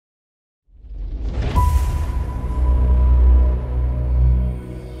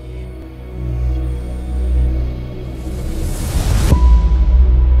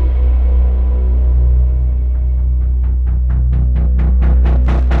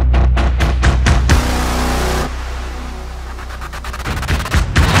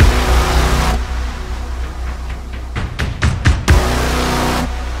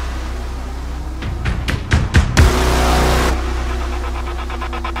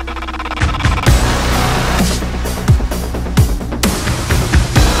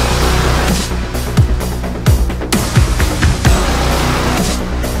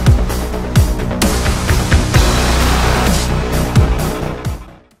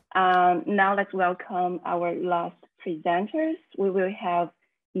Now let's welcome our last presenters. We will have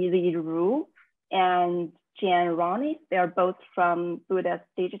Élie Roux and Jann Ronis. They are both from Buddha's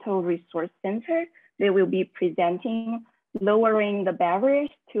Digital Resource Center. They will be presenting Lowering the Barriers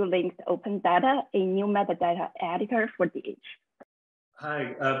to Linked Open Data, a new metadata editor for the age.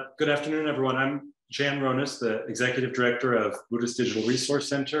 Hi, good afternoon, everyone. I'm Jann Ronis, the Executive Director of Buddha's Digital Resource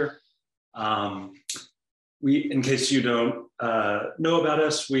Center. In case you don't know about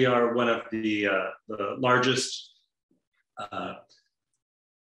us, we are one of the largest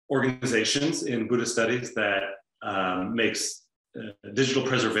organizations in Buddhist studies that makes digital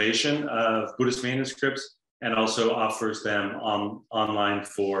preservation of Buddhist manuscripts and also offers them online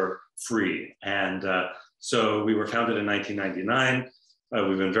for free. And so we were founded in 1999.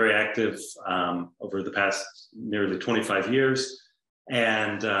 We've been very active over the past nearly 25 years.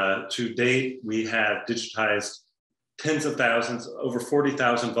 And to date, we have digitized tens of thousands, over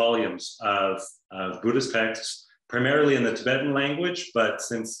 40,000 volumes of Buddhist texts, primarily in the Tibetan language. But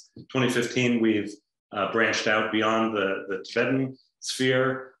since 2015, we've branched out beyond the Tibetan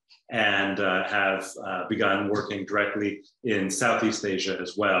sphere and have begun working directly in Southeast Asia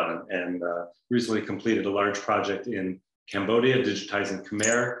as well. And recently completed a large project in Cambodia, digitizing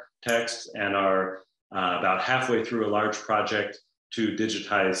Khmer texts, and are about halfway through a large project to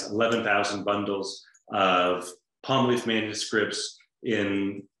digitize 11,000 bundles of palm leaf manuscripts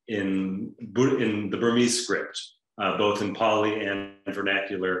in the Burmese script, both in Pali and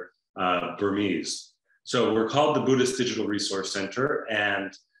vernacular Burmese. So we're called the Buddhist Digital Resource Center,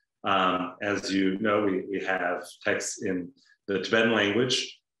 and as you know, we have texts in the Tibetan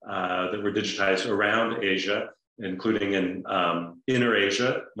language that were digitized around Asia, including in Inner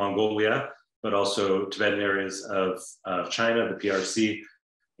Asia, Mongolia, but also Tibetan areas of China, the PRC,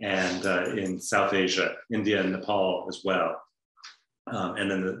 and in South Asia, India and Nepal as well.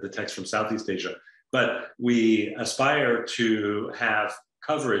 And then the text from Southeast Asia. But we aspire to have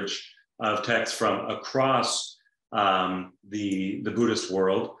coverage of texts from across the Buddhist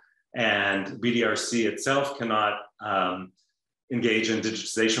world, and BDRC itself cannot engage in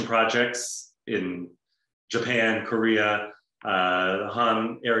digitization projects in Japan, Korea, the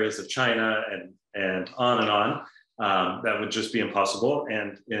Han areas of China, and on. That would just be impossible.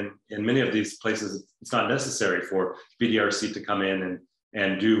 And in many of these places, it's not necessary for BDRC to come in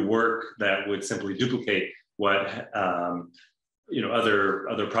and do work that would simply duplicate what other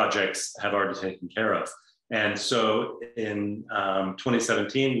projects have already taken care of. And so in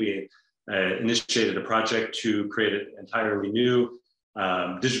 2017, we initiated a project to create an entirely new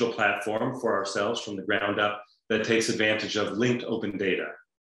digital platform for ourselves from the ground up that takes advantage of linked open data.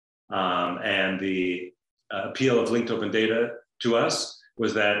 And the appeal of linked open data to us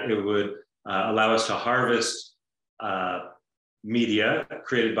was that it would allow us to harvest media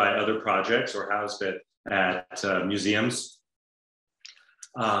created by other projects or housed at museums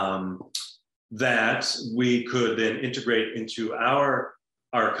that we could then integrate into our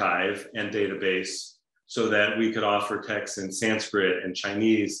archive and database so that we could offer texts in Sanskrit and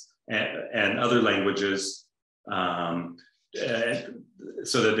Chinese and other languages so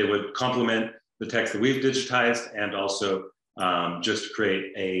that they would complement the text that we've digitized, and also just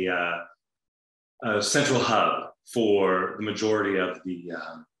create a central hub for the majority of the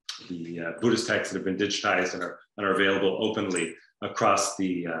Buddhist texts that have been digitized and are available openly across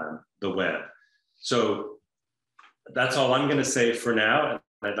the web. So that's all I'm going to say for now. And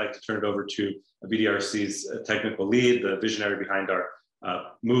I'd like to turn it over to BDRC's technical lead, the visionary behind our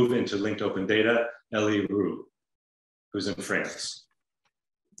move into linked open data, Élie Roux, who's in France.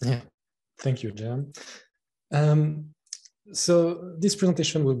 Yeah, thank you, Jann. So this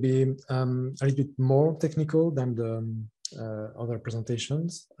presentation will be a little bit more technical than the other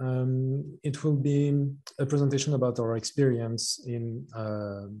presentations. It will be a presentation about our experience in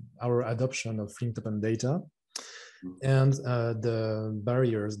our adoption of linked open data and the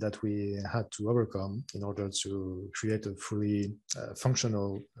barriers that we had to overcome in order to create a fully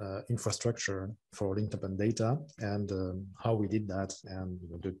functional infrastructure for linked open data, and how we did that, and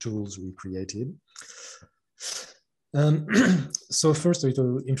the tools we created. So first, a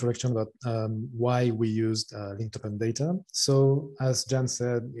little introduction about why we used linked open data. So as Jann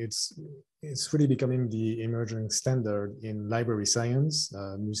said, it's really becoming the emerging standard in library science,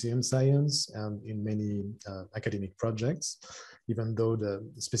 museum science, and in many academic projects. Even though the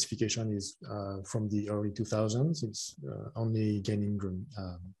specification is from the early 2000s, it's only gaining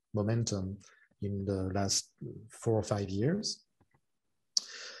momentum in the last 4 or 5 years.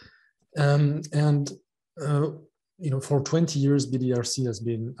 for 20 years, BDRC has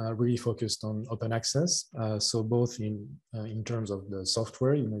been really focused on open access. So both in terms of the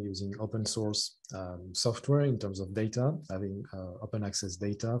software, using open source software, in terms of data, having open access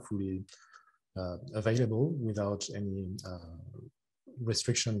data fully available without any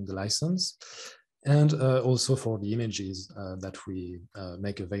restriction in the license, and also for the images that we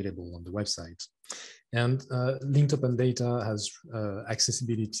make available on the website. And linked open data has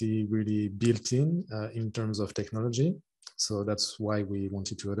accessibility really built in terms of technology. So that's why we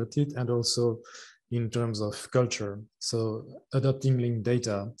wanted to adopt it. And also in terms of culture. So adopting linked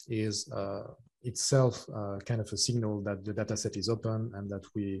data is itself kind of a signal that the dataset is open and that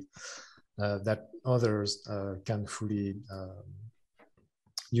that others can fully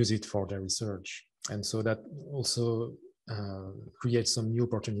use it for their research. And so that also creates some new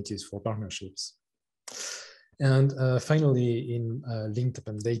opportunities for partnerships. And finally, in linked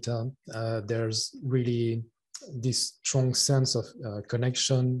open data, there's really this strong sense of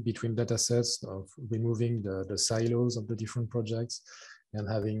connection between data sets, of removing the silos of the different projects and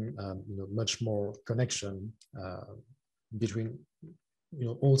having much more connection between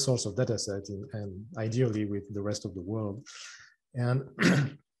all sorts of data sets and ideally with the rest of the world. And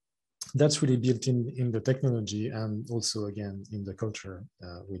that's really built in the technology and also again in the culture,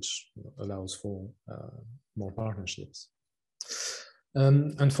 which allows for more partnerships.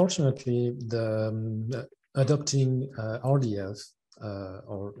 Unfortunately, adopting RDF,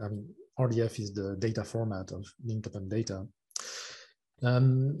 RDF is the data format of linked open data,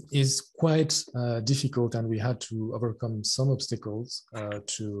 is quite difficult, and we had to overcome some obstacles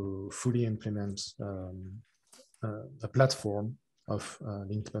to fully implement a platform of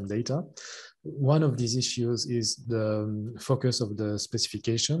linked open data. One of these issues is the focus of the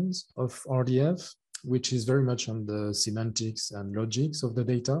specifications of RDF, which is very much on the semantics and logics of the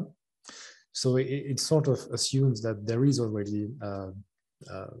data. So it sort of assumes that there is already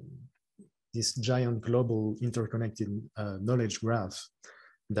this giant global interconnected knowledge graph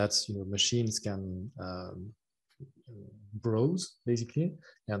that machines can browse basically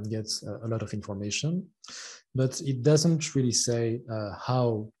and get a lot of information, but it doesn't really say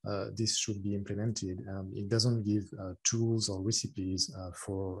how this should be implemented, and it doesn't give tools or recipes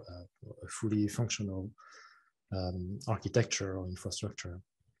for a fully functional architecture or infrastructure.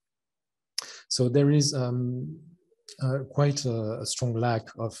 So there is quite a strong lack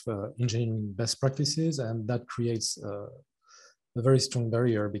of engineering best practices, and that creates a very strong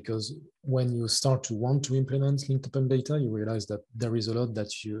barrier, because when you start to want to implement linked open data, you realize that there is a lot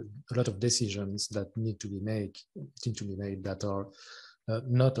of decisions that need to be made that are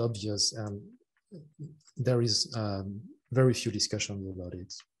not obvious, and there is very few discussions about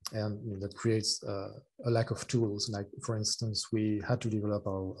it, and that creates a lack of tools. Like, for instance, we had to develop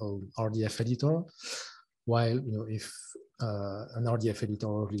our own RDF editor, while if an RDF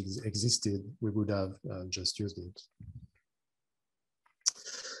editor existed, we would have just used it.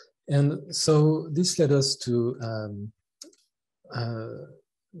 And so this led us to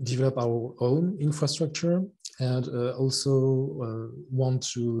develop our own infrastructure, and also want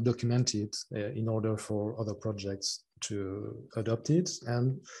to document it in order for other projects to adopt it.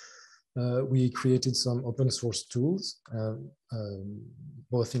 And we created some open source tools,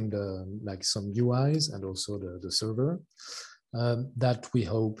 both in some UIs and also the server, that we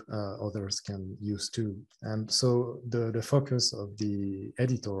hope others can use too. And so the focus of the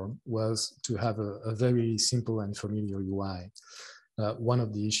editor was to have a very simple and familiar UI. One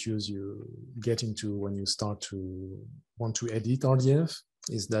of the issues you get into when you start to want to edit RDF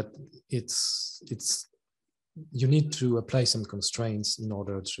is that you need to apply some constraints in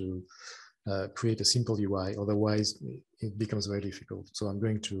order to create a simple UI. Otherwise, it becomes very difficult. So I'm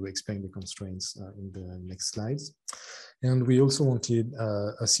going to explain the constraints in the next slides. And we also wanted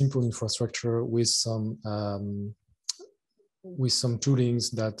a simple infrastructure with some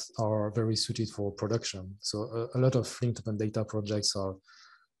toolings that are very suited for production. So a lot of linked open data projects are,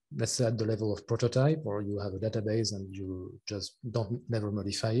 let's say, at the level of prototype, or you have a database and you just never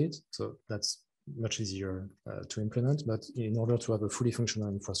modify it. So that's much easier to implement. But in order to have a fully functional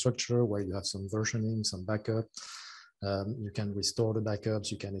infrastructure where you have some versioning, some backup, you can restore the backups,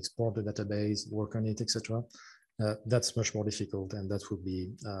 you can export the database, work on it, etc. That's much more difficult, and that would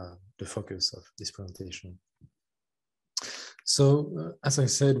be the focus of this presentation. So, as I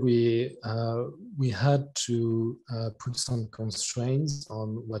said, we had to put some constraints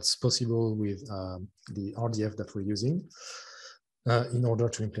on what's possible with the RDF that we're using in order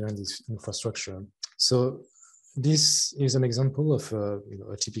to implement this infrastructure. So this is an example of a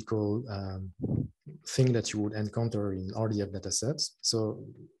typical thing that you would encounter in RDF datasets. So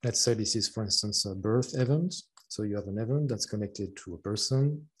let's say this is, for instance, a birth event. So you have an event that's connected to a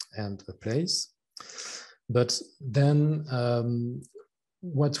person and a place. But then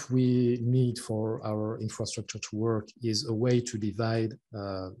what we need for our infrastructure to work is a way to divide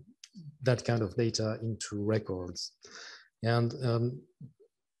that kind of data into records. And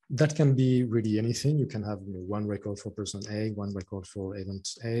that can be really anything. You can have one record for person A, one record for event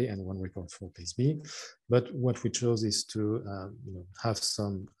A, and one record for place B. But what we chose is to have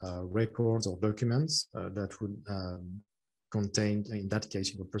some records or documents that would contain, in that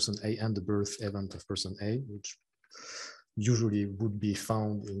case, person A and the birth event of person A, which usually would be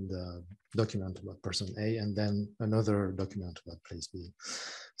found in the document about person A, and then another document about place B.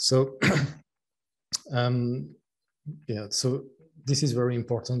 So, yeah, so this is very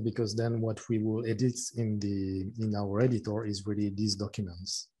important, because then what we will edit in our editor is really these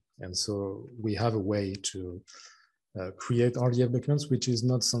documents. And so we have a way to create RDF documents, which is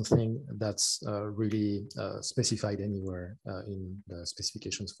not something that's really specified anywhere in the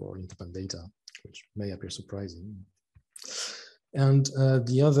specifications for independent data, which may appear surprising. And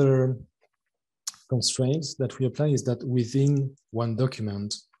the other constraints that we apply is that within one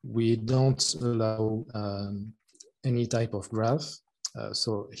document, we don't allow any type of graph.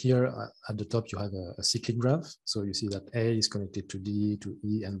 So here at the top, you have a cyclic graph. So you see that A is connected to D, to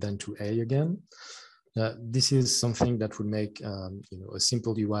E, and then to A again. This is something that would make a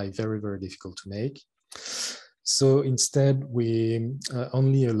simple UI very, very difficult to make. So instead, we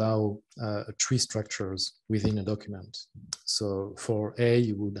only allow tree structures within a document. So for A,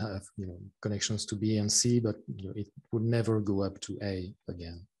 you would have connections to B and C, but it would never go up to A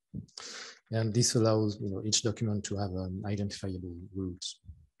again. And this allows each document to have an identifiable route.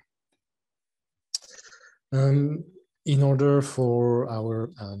 In order for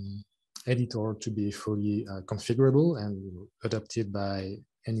our editor to be fully configurable and adapted by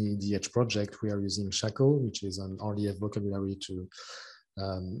any DH project, we are using Shackle, which is an RDF vocabulary to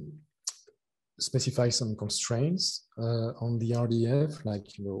specify some constraints on the RDF, like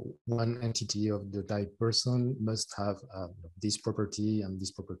one entity of the type person must have this property, and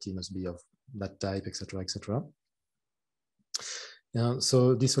this property must be of that type, etc., etc.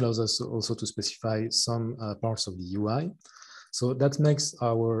 So this allows us also to specify some parts of the UI. So that makes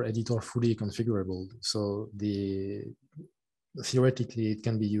our editor fully configurable. So theoretically, it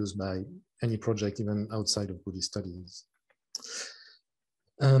can be used by any project, even outside of Buddhist studies.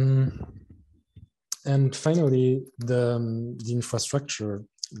 And finally, the infrastructure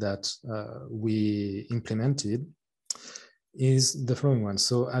that we implemented is the following one.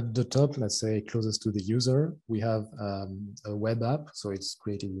 So at the top, let's say closest to the user, we have a web app. So it's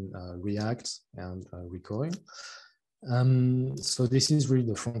created in React and Recoil. So this is really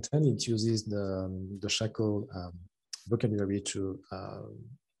the front end. It uses the Shackle vocabulary to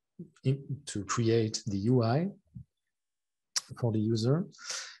create the UI for the user,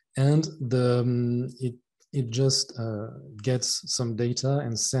 and it just gets some data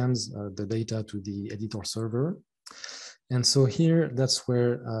and sends the data to the editor server. And so here, that's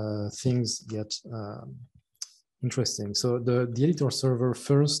where things get interesting. So the editor server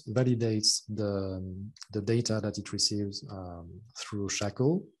first validates the data that it receives through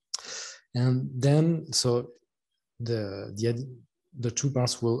Shackle, and then so the two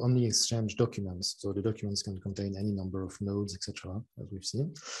parts will only exchange documents. So the documents can contain any number of nodes, etc., as we've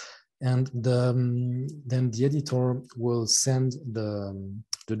seen. And then the editor will send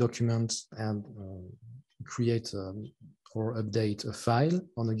the document and create or update a file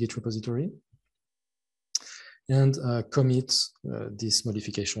on a Git repository, and commit this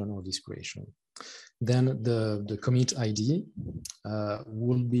modification or this creation. Then the commit ID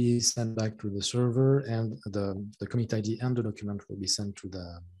will be sent back to the server, and the commit ID and the document will be sent to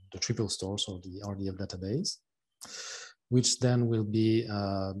the triple stores or the RDF database, which then will be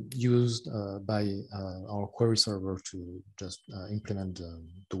used by our query server to just implement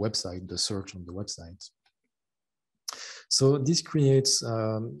the website, the search on the website. So this creates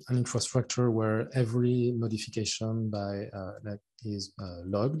an infrastructure where every modification that is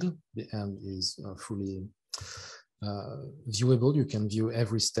logged and is fully viewable. You can view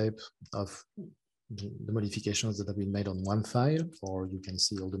every step of the modifications that have been made on one file, or you can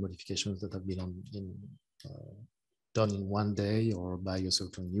see all the modifications that have been done in one day or by a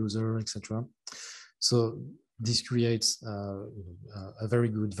certain user, etc. So this creates a very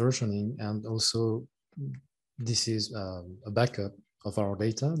good versioning, and also this is a backup of our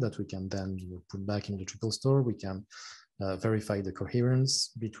data that we can then put back in the triple store. We can verify the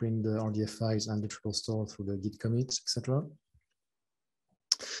coherence between the RDF files and the triple store through the git commit, etc.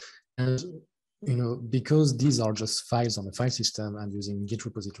 And because these are just files on a file system and using Git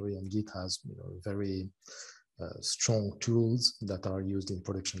repository, and Git has very strong tools that are used in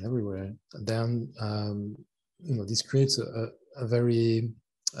production everywhere, then this creates a very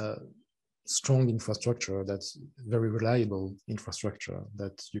strong infrastructure, that's very reliable infrastructure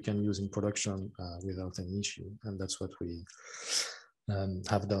that you can use in production without any issue. And that's what we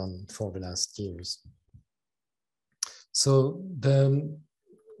have done for the last years. So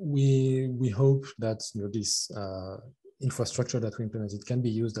we hope that this infrastructure that we implemented can be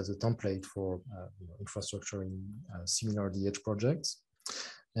used as a template for infrastructure in similar DH projects.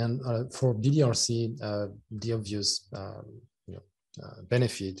 And for BDRC, the obvious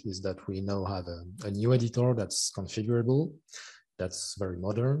benefit is that we now have a new editor that's configurable, that's very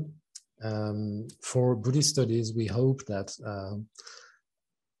modern. For Buddhist studies, we hope that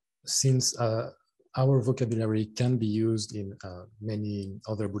since our vocabulary can be used in many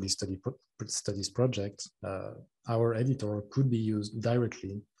other Buddhist studies projects, our editor could be used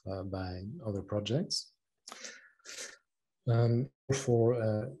directly by other projects.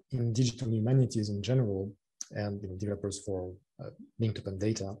 For in digital humanities in general, and developers for linked open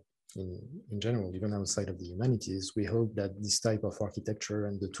data in general, even outside of the humanities, we hope that this type of architecture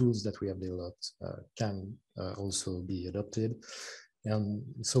and the tools that we have developed can also be adopted. And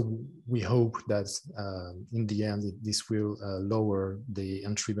so we hope that in the end, this will lower the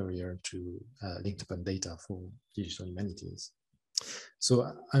entry barrier to linked open data for digital humanities.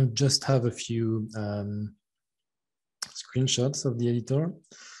 So I just have a few screenshots of the editor.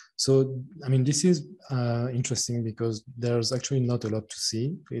 So, I mean, this is interesting because there's actually not a lot to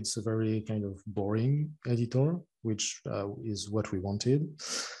see. It's a very kind of boring editor, which is what we wanted,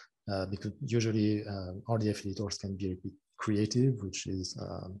 because usually RDF editors can be a bit creative, which is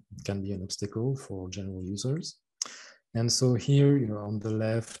can be an obstacle for general users. And so here, on the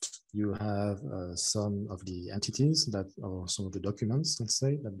left, you have some of the entities that, or some of the documents, let's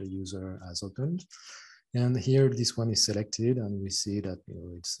say, that the user has opened. And here, this one is selected, and we see that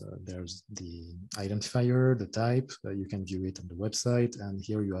it's there's the identifier, the type. You can view it on the website, and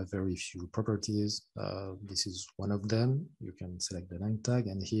here you have very few properties. This is one of them. You can select the line tag,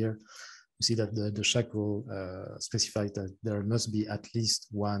 and here you see that the shackle specifies that there must be at least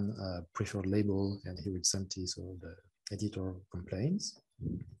one preferred label, and here it's empty, so the editor complains.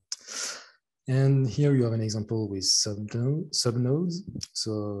 And here you have an example with subnodes.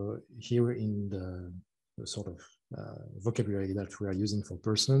 So here in the sort of vocabulary that we are using for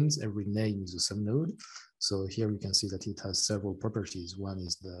persons, every name is a subnode. So here you can see that it has several properties. One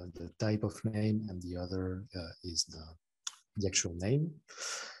is the type of name, and the other is the actual name.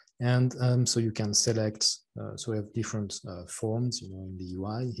 And so you can select, so we have different forms, in the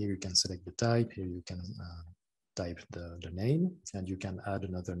UI. Here you can select the type, here you can type the name, and you can add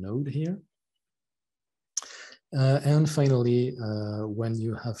another node here. And finally, when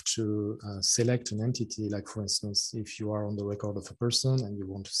you have to select an entity, like for instance, if you are on the record of a person and you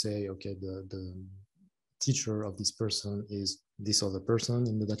want to say, okay, the teacher of this person is this other person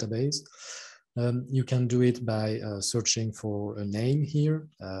in the database, you can do it by searching for a name here,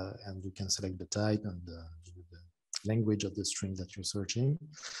 and you can select the type and the language of the string that you're searching.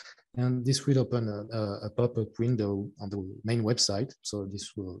 And this will open a pop-up window on the main website. So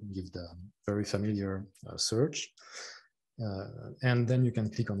this will give the very familiar search. And then you can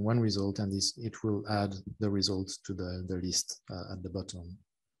click on one result, and it will add the results to the list at the bottom.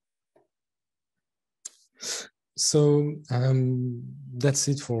 So that's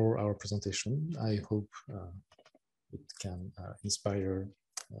it for our presentation. I hope it can inspire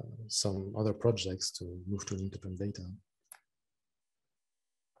some other projects to move to linked open data.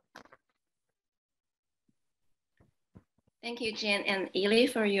 Thank you, Jann and Élie,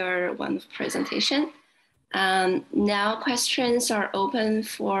 for your wonderful presentation. Now questions are open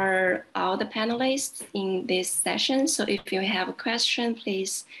for all the panelists in this session. So if you have a question,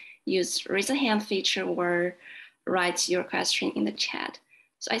 please use raise a hand feature or write your question in the chat.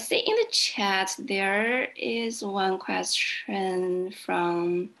 So I see in the chat, there is one question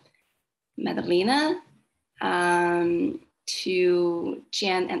from Madalena to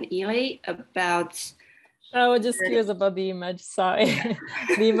Jann and Élie about. I was just curious about the image, sorry.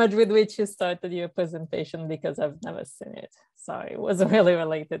 The image with which you started your presentation, because I've never seen it. Sorry, it wasn't really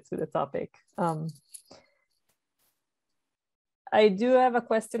related to the topic. I do have a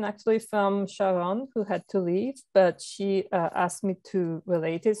question actually from Sharon, who had to leave, but she asked me to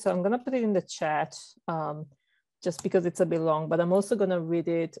relate it. So I'm gonna put it in the chat just because it's a bit long, but I'm also gonna read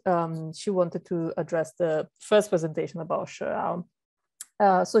it. She wanted to address the first presentation about Sherao.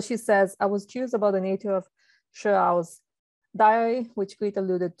 So she says, I was curious about the nature of Sherao's diary, which Grit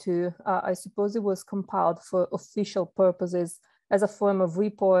alluded to. I suppose it was compiled for official purposes as a form of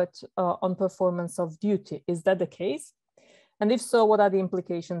report on performance of duty. Is that the case? And if so, what are the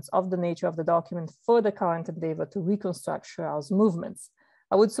implications of the nature of the document for the current endeavor to reconstruct Cheryl's movements?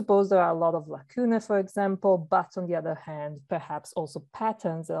 I would suppose there are a lot of lacunae, for example, but on the other hand, perhaps also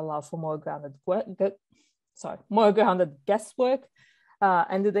patterns that allow for more grounded guesswork.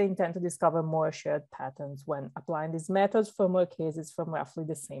 And do they intend to discover more shared patterns when applying these methods for more cases from roughly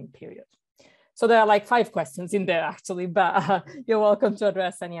the same period? So there are like 5 questions in there actually, but you're welcome to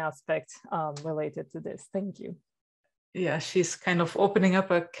address any aspect related to this. Thank you. Yeah, she's kind of opening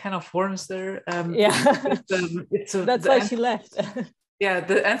up a can of worms there. Yeah, that's why she left. Yeah,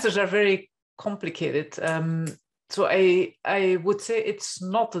 the answers are very complicated. So I would say it's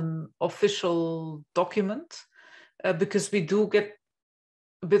not an official document because we do get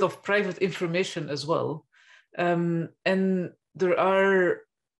a bit of private information as well. And there are,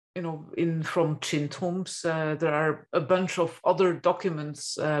 you know, from Chin tomes, there are a bunch of other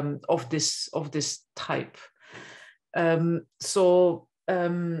documents of this type. So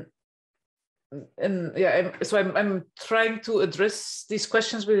I'm trying to address these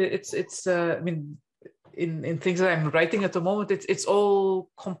questions, but I mean, in things that I'm writing at the moment, it's all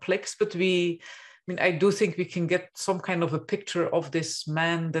complex, but I do think we can get some kind of a picture of this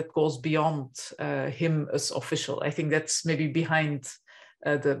man that goes beyond him as official. I think that's maybe behind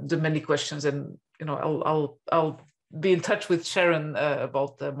the many questions, and you know, I'll be in touch with Sharon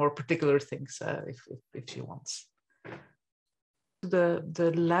about the more particular things if she wants.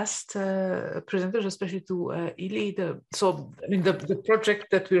 The last presenters, especially to Élie, the project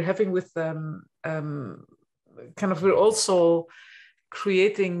that we're having with we're also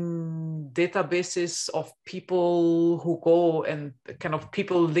creating databases of people who go and kind of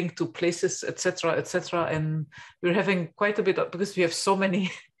people linked to places, etc., etc. And we're having quite a bit of, because we have so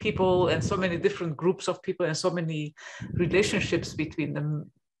many people and so many different groups of people and so many relationships between them.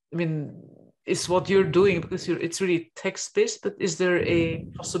 I mean, is what you're doing, because it's really text-based, but is there a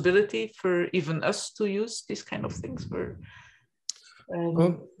possibility for even us to use these kind of things?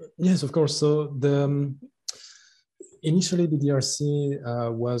 Yes, of course. So initially the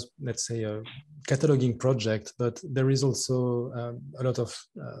DRC was, let's say, a cataloging project, but there is also a lot of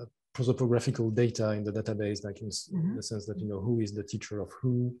prosopographical data in the database, like in the sense that, you know, who is the teacher of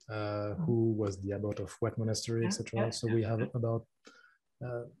who was the abbot of what monastery, etc. So we have about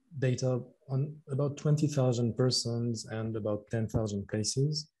data on about 20,000 persons and about 10,000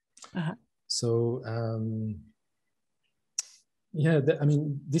 places. So I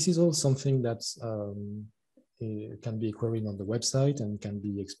mean, this is all something that can be queried on the website and can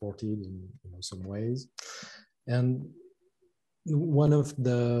be exported in some ways. And one of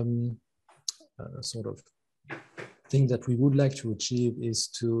the sort of thing that we would like to achieve is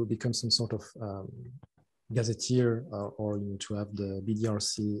to become some sort of gazetteer, or to have the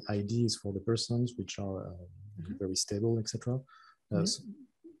BDRC IDs for the persons, which are very stable, etc.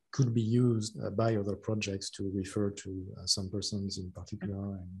 Could be used by other projects to refer to some persons in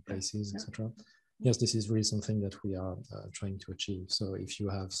particular and places, etc. Yes, this is really something that we are trying to achieve. So if you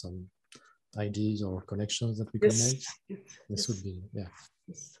have some ideas or connections that we can make, this would be,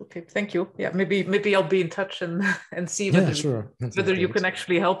 Okay, thank you. Yeah, maybe I'll be in touch and see whether whether you can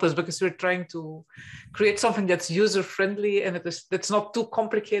actually help us, because we're trying to create something that's user friendly and that's not too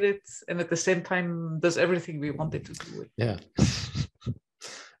complicated, and at the same time does everything we want it to do. Yeah.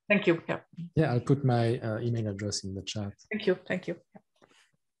 Thank you. Yeah, I'll put my email address in the chat. Thank you. Thank you.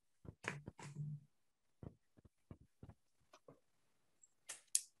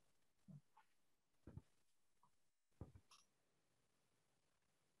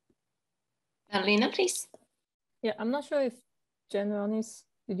 Lena, please. Yeah, I'm not sure if Jann Ronis,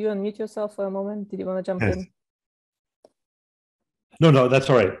 did you unmute yourself for a moment? Did you want to jump in? No, that's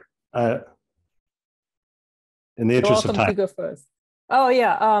all right. In the interest of time. To go first. Oh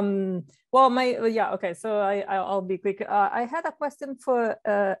yeah. Okay. So I'll be quick. I had a question for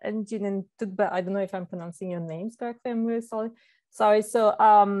Engin and Tugba. I don't know if I'm pronouncing your names correctly. I'm really sorry. So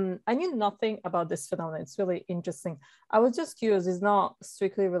I knew nothing about this phenomenon. It's really interesting. I was just curious. It's not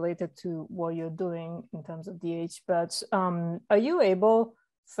strictly related to what you're doing in terms of DH, but are you able,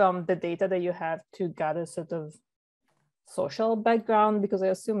 from the data that you have, to gather sort of social background? Because I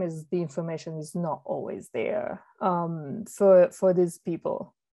assume the information is not always there for these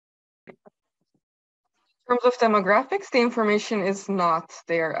people. In terms of demographics, the information is not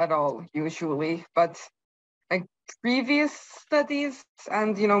there at all usually, but like previous studies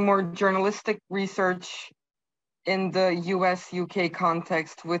and more journalistic research in the US UK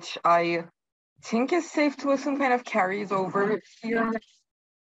context, which I think is safe to assume kind of carries over here.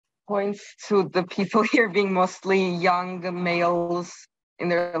 points to the people here being mostly young males in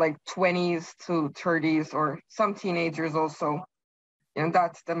their like 20s to 30s, or some teenagers also. And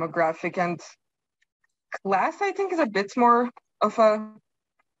that's demographic. And class, I think, is a bit more of a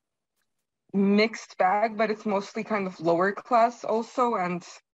mixed bag, but it's mostly kind of lower class also, and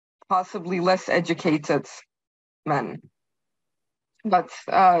possibly less educated men. But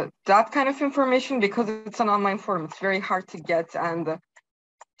that kind of information, because it's an online forum, it's very hard to get. And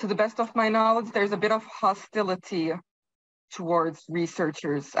to the best of my knowledge, there's a bit of hostility towards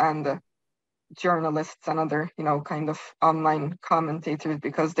researchers and journalists and other, kind of online commentators,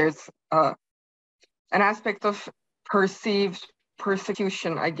 because there's an aspect of perceived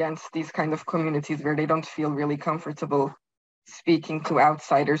persecution against these kind of communities where they don't feel really comfortable speaking to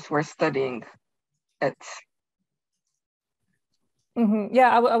outsiders who are studying it. Mm-hmm.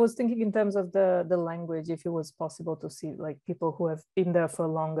 Yeah, I was thinking in terms of the language, if it was possible to see like people who have been there for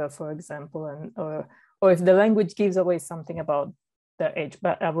longer, for example, and or if the language gives away something about their age.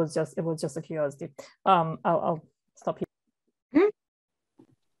 But it was just a curiosity. I'll stop here.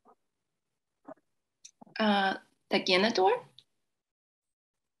 Tagianador?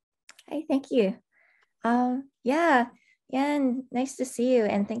 Hi, thank you. Yeah, and nice to see you,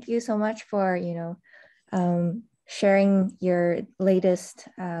 and thank you so much for sharing your latest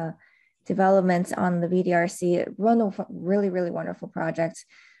developments on the BDRC. Really, really wonderful project.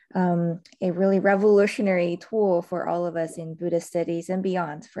 A really revolutionary tool for all of us in Buddhist studies and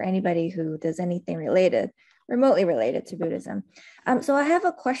beyond, for anybody who does anything remotely related to Buddhism. So I have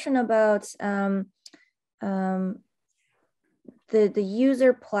a question about the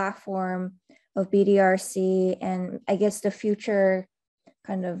user platform of BDRC, and I guess the future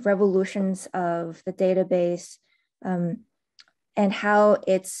kind of revolutions of the database, and how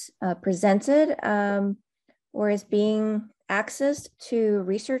it's presented or is being accessed to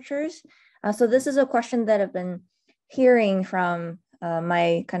researchers. So this is a question that I've been hearing from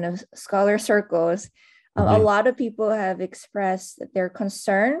my kind of scholar circles. A lot of people have expressed their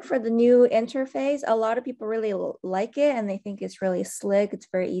concern for the new interface. A lot of people really like it, and they think it's really slick. It's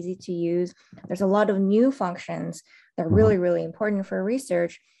very easy to use. There's a lot of new functions that are really, really important for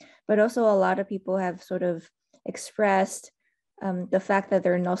research. But also a lot of people have sort of expressed the fact that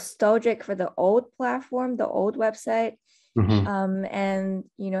they're nostalgic for the old platform, the old website, and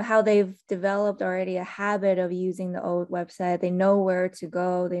how they've developed already a habit of using the old website. They know where to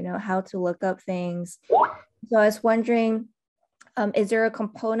go, they know how to look up things. So I was wondering, is there a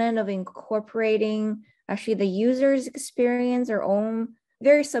component of incorporating actually the user's experience, their own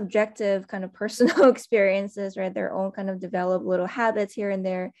very subjective kind of personal experiences, right? Their own kind of developed little habits here and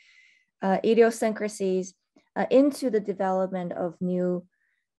there, idiosyncrasies, into the development of new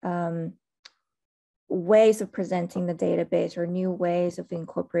ways of presenting the database, or new ways of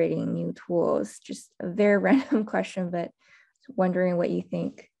incorporating new tools? Just a very random question, but wondering what you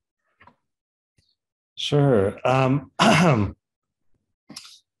think. Sure.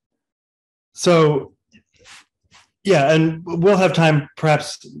 So, yeah, and we'll have time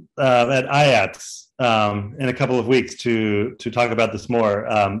perhaps at IATS in a couple of weeks to talk about this more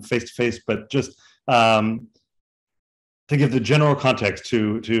face-to-face, but just to give the general context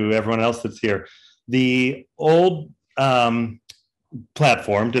to everyone else that's here. The old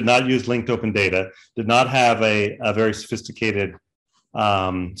platform did not use linked open data, did not have a very sophisticated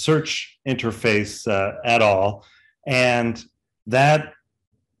search interface at all. And that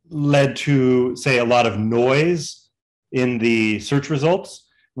led to, say, a lot of noise in the search results,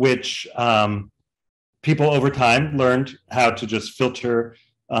 which people over time learned how to just filter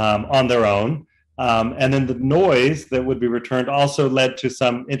on their own. And then the noise that would be returned also led to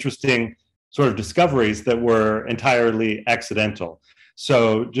some interesting sort of discoveries that were entirely accidental.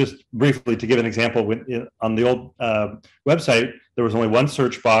 So just briefly to give an example, on the old website, there was only one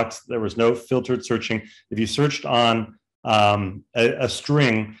search box. There was no filtered searching. If you searched on a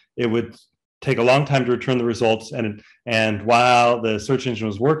string, it would take a long time to return the results. And while the search engine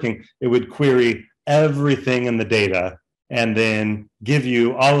was working, it would query everything in the data and then give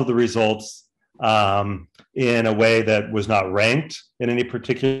you all of the results in a way that was not ranked in any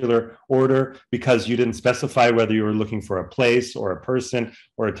particular order, because you didn't specify whether you were looking for a place or a person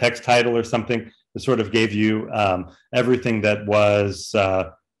or a text title or something. It sort of gave you everything that was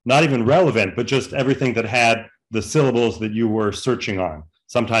not even relevant, but just everything that had the syllables that you were searching on.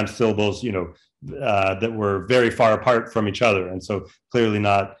 Sometimes syllables, that were very far apart from each other, and so clearly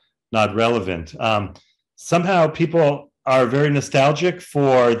not relevant. Somehow people are very nostalgic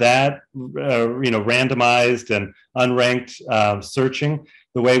for that, randomized and unranked searching.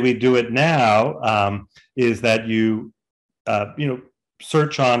 The way we do it now is that you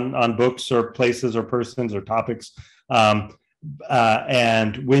search on books or places or persons or topics.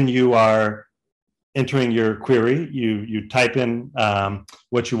 And when you are entering your query, you type in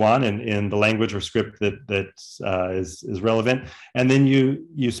what you want in the language or script that is relevant, and then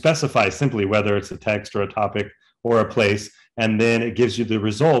you specify simply whether it's a text or a topic or a place, and then it gives you the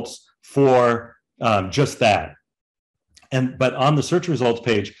results for just that. But on the search results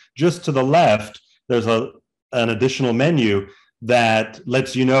page, just to the left, there's an additional menu that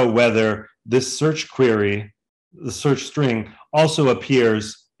lets you know whether this search query, the search string, also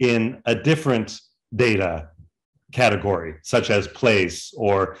appears in a different data category, such as place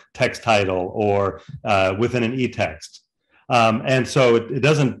or text title or within an e-text. And so it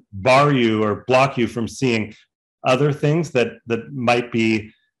doesn't bar you or block you from seeing other things that might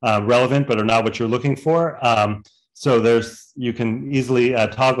be relevant but are not what you're looking for. So you can easily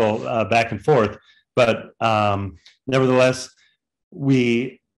toggle back and forth. But nevertheless,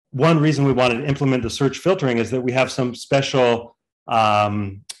 one reason we wanted to implement the search filtering is that we have some special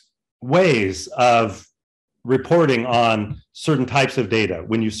ways of reporting on certain types of data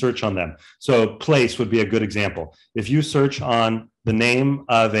when you search on them. So place would be a good example. If you search on the name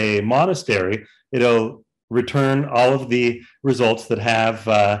of a monastery, it'll return all of the results that have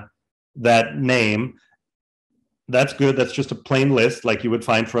that name. That's good. That's just a plain list like you would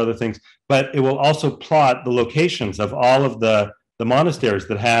find for other things. But it will also plot the locations of all of the monasteries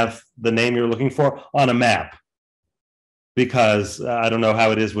that have the name you're looking for on a map. Because I don't know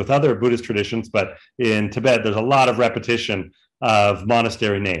how it is with other Buddhist traditions, but in Tibet, there's a lot of repetition of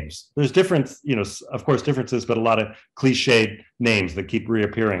monastery names. There's of course, differences, but a lot of cliched names that keep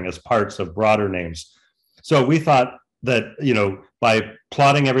reappearing as parts of broader names. So we thought that, by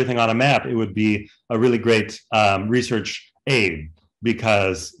plotting everything on a map, it would be a really great research aid,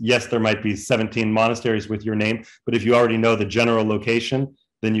 because yes, there might be 17 monasteries with your name, but if you already know the general location,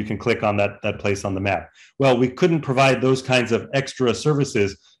 then you can click on that place on the map. Well, we couldn't provide those kinds of extra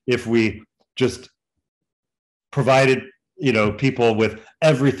services if we just provided, people with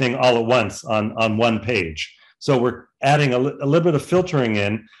everything all at once on one page. So we're adding a little bit of filtering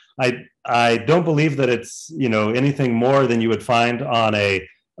in. I don't believe that it's, anything more than you would find on a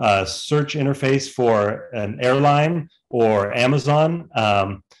search interface for an airline or Amazon.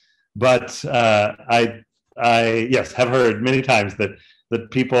 But I yes, have heard many times that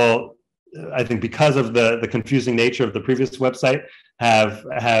people, I think because of the confusing nature of the previous website, have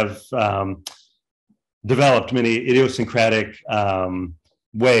developed many idiosyncratic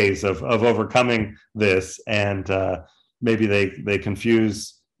ways of overcoming this, and maybe they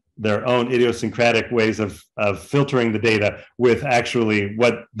confuse their own idiosyncratic ways of filtering the data with actually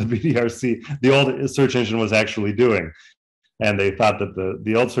what the BDRC, the old search engine, was actually doing. And they thought that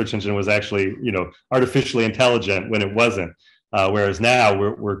the old search engine was actually, artificially intelligent when it wasn't. Whereas now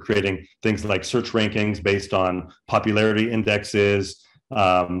we're creating things like search rankings based on popularity indexes,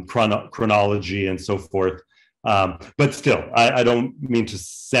 chronology, and so forth. But still, I don't mean to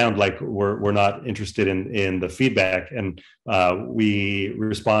sound like we're not interested in the feedback, and we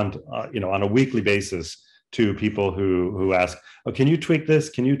respond, on a weekly basis to people who ask, "Oh, can you tweak this?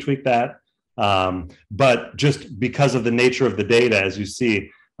 Can you tweak that?" But just because of the nature of the data, as you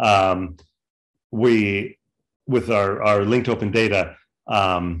see, with our linked open data,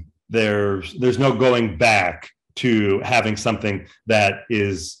 there's no going back to having something that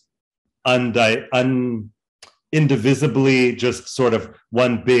is indivisibly just sort of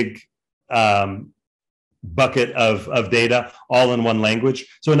one big bucket of data all in one language.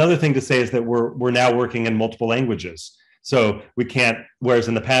 So another thing to say is that we're now working in multiple languages. So we can't, whereas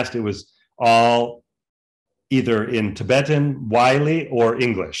in the past it was all either in Tibetan, Wiley, or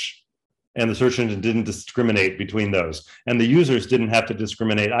English. And the search engine didn't discriminate between those. And the users didn't have to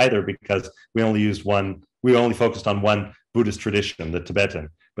discriminate either, because we only focused on one Buddhist tradition, the Tibetan.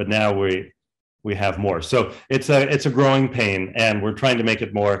 But now we have more. So it's a growing pain, and we're trying to make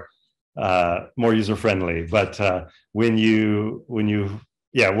it more user friendly. But when you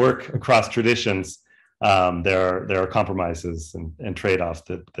work across traditions, there are compromises and trade-offs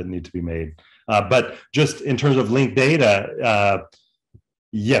that need to be made. But just in terms of linked data,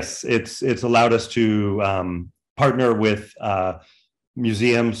 yes, it's allowed us to partner with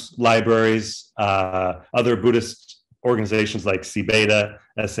museums, libraries, other Buddhist organizations like CBETA,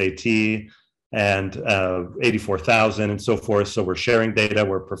 SAT, and 84,000 and so forth. So we're sharing data,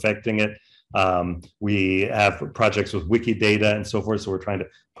 we're perfecting it. We have projects with Wikidata and so forth, so we're trying to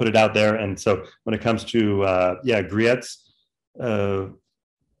put it out there. And so when it comes to Griet's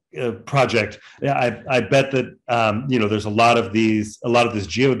project, I bet that there's a lot of this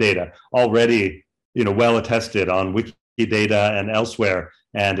geodata already well attested on data and elsewhere,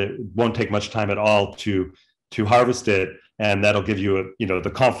 and it won't take much time at all to harvest it, and that'll give you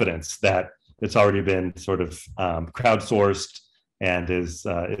the confidence that it's already been sort of crowdsourced and is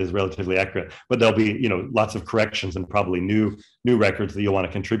relatively accurate. But there'll be lots of corrections and probably new records that you'll want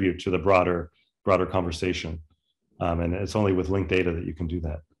to contribute to the broader conversation, and it's only with linked data that you can do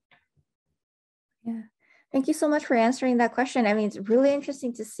that. Yeah. Thank you so much for answering that question. I mean, it's really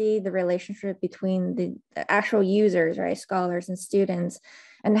interesting to see the relationship between the actual users, right, scholars and students,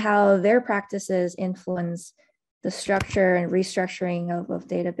 and how their practices influence the structure and restructuring of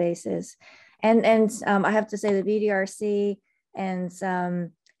databases. And I have to say the BDRC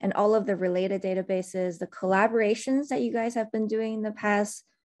and all of the related databases, the collaborations that you guys have been doing in the past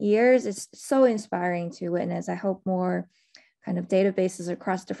years, is so inspiring to witness. I hope more kind of databases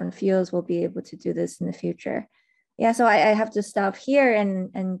across different fields will be able to do this in the future. Yeah, so I have to stop here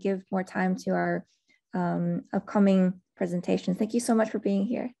and give more time to our upcoming presentations. Thank you so much for being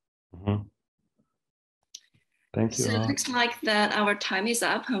here. Mm-hmm. Thank you. So it looks like that our time is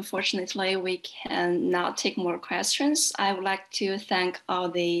up. Unfortunately, we cannot take more questions. I would like to thank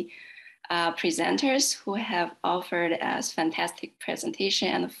all the presenters who have offered us fantastic presentation,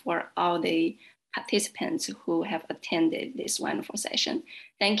 and for all the participants who have attended this wonderful session.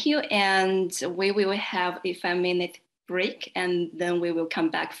 Thank you, and we will have a 5-minute break, and then we will come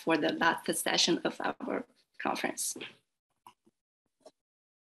back for the last session of our conference.